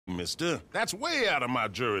mister. That's way out of my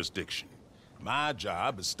jurisdiction. My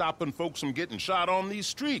job is stopping folks from getting shot on these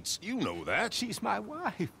streets. You know that. She's my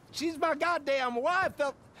wife. She's my goddamn wife.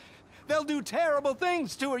 They'll do terrible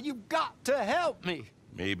things to her. You've got to help me.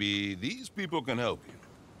 Maybe these people can help you.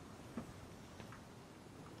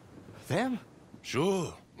 Them?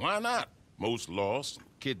 Sure, why not? Most lost,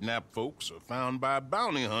 kidnapped folks are found by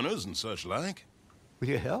bounty hunters and such like. Will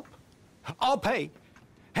you help? I'll pay.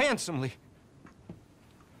 Handsomely.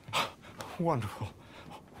 Wonderful.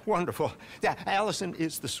 Wonderful. Yeah, Allison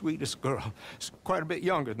is the sweetest girl. She's quite a bit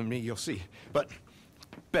younger than me, you'll see. But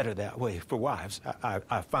better that way for wives,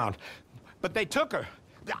 I found. But they took her.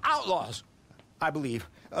 The outlaws, I believe.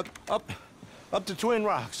 Up to Twin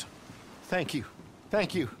Rocks. Thank you.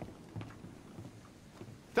 Thank you.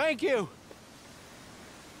 Thank you.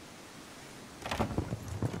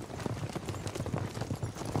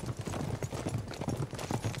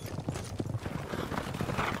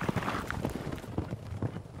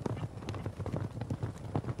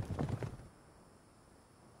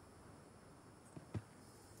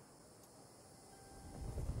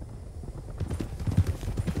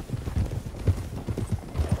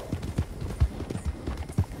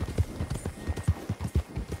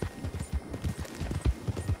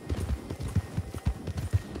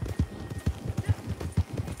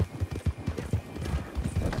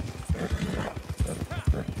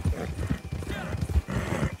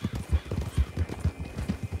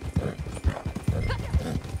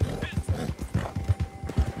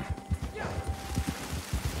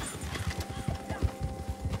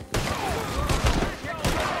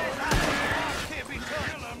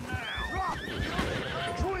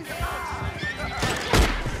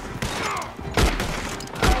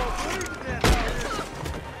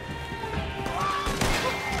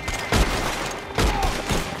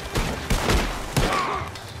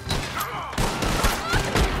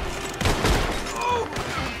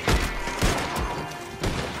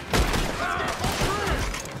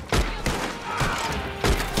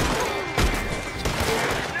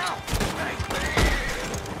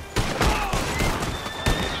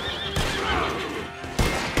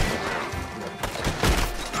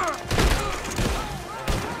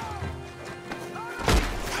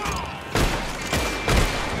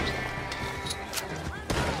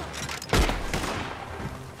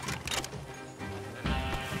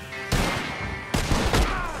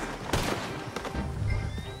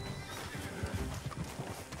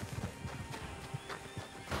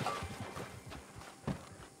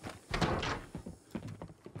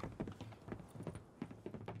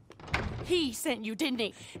 He sent you, didn't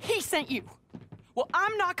he? He sent you. Well,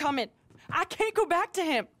 I'm not coming. I can't go back to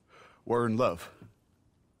him. We're in love.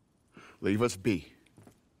 Leave us be.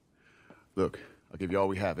 Look, I'll give you all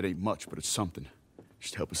we have. It ain't much, but it's something.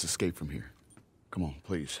 Just help us escape from here. Come on,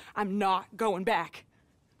 please. I'm not going back.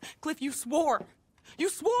 Cliff, you swore. You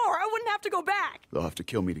swore I wouldn't have to go back. They'll have to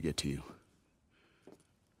kill me to get to you.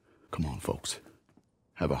 Come on, folks.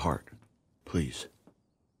 Have a heart. Please.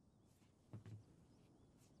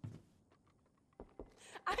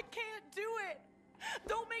 I can't do it.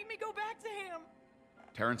 Don't make me go back to him.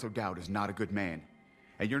 Terrence O'Dowd is not a good man.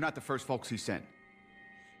 And you're not the first folks he sent.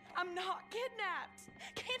 I'm not kidnapped.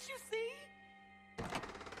 Can't you see?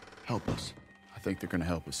 Help us. I think they're gonna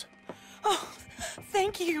help us. Oh,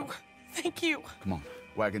 thank you. Thank you. Come on.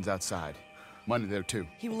 Wagon's outside. Money there, too.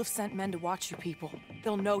 He will have sent men to watch you people.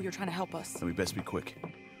 They'll know you're trying to help us. Then we best be quick.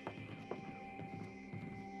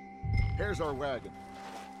 Here's our wagon.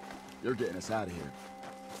 You're getting us out of here.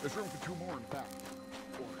 There's room for 2 more, in fact.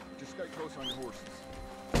 Just stay close on your horses.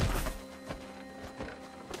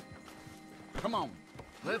 Come on,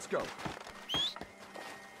 let's go.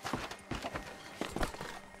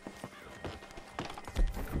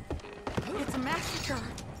 It's a massacre.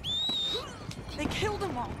 They killed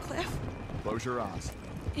them all, Cliff. Close your eyes.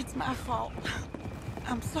 It's my fault.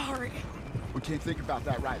 I'm sorry. We can't think about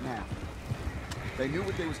that right now. They knew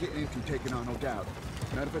what they was getting into taking on O'Dowd.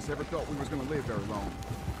 None of us ever thought we was gonna live very long.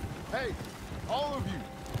 Hey, all of you,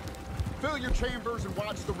 fill your chambers and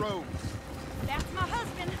watch the roads. That's my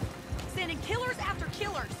husband, sending killers after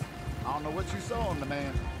killers. I don't know what you saw in the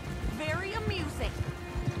man. Very amusing.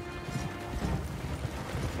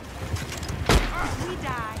 We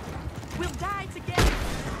die. We'll die together.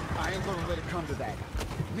 I ain't gonna let it come to that.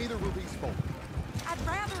 Neither will these folk. I'd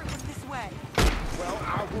rather it was this way. Well,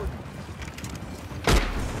 I wouldn't.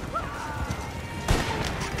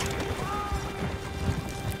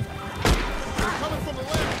 They're coming from the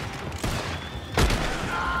left.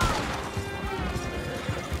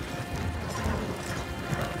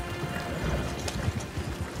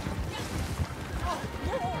 Oh,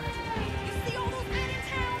 Lord! You see all those men in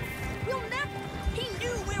town?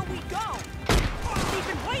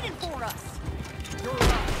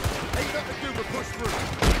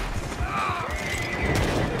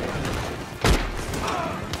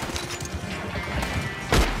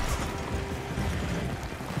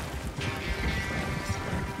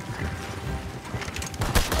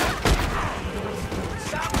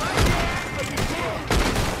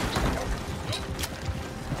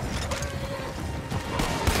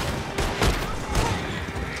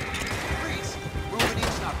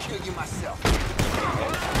 kill you myself.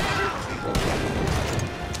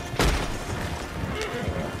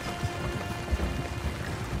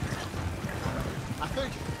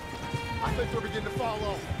 I think we're beginning to fall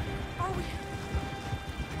off. Are we?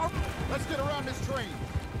 Let's get around this train.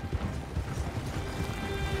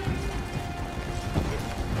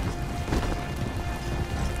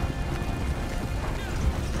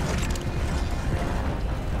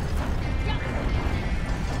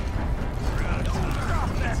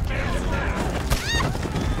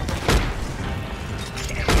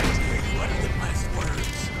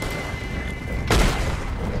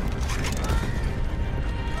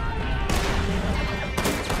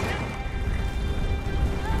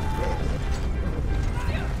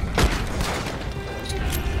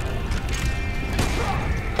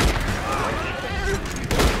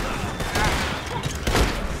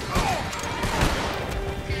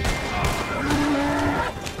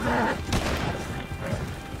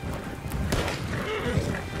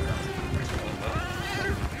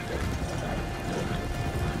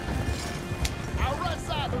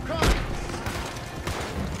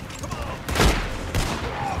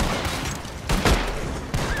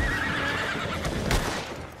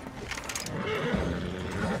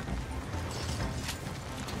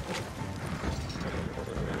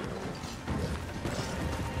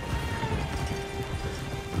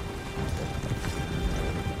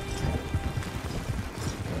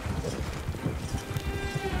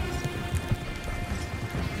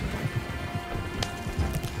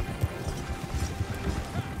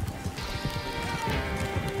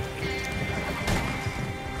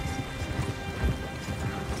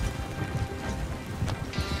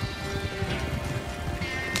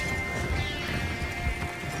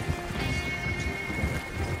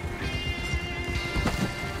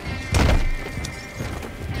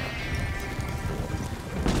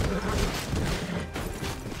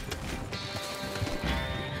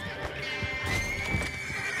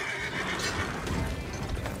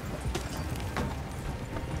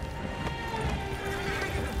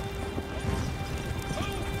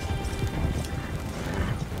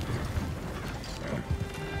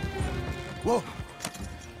 Whoa!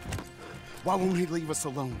 Why won't he leave us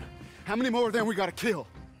alone? How many more of them we gotta kill?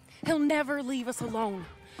 He'll never leave us alone.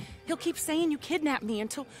 He'll keep saying you kidnapped me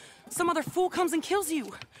until some other fool comes and kills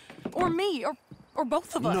you. Or me, or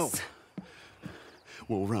both of us. No.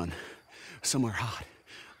 We'll run. Somewhere hot.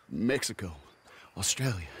 Mexico.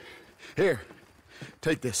 Australia. Here.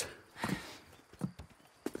 Take this.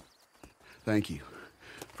 Thank you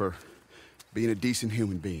for being a decent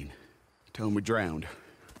human being. Tell him we drowned.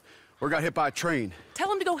 Or got hit by a train.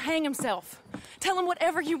 Tell him to go hang himself. Tell him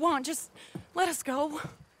whatever you want. Just let us go.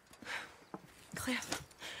 Cliff,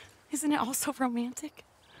 isn't it all so romantic?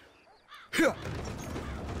 Yeah.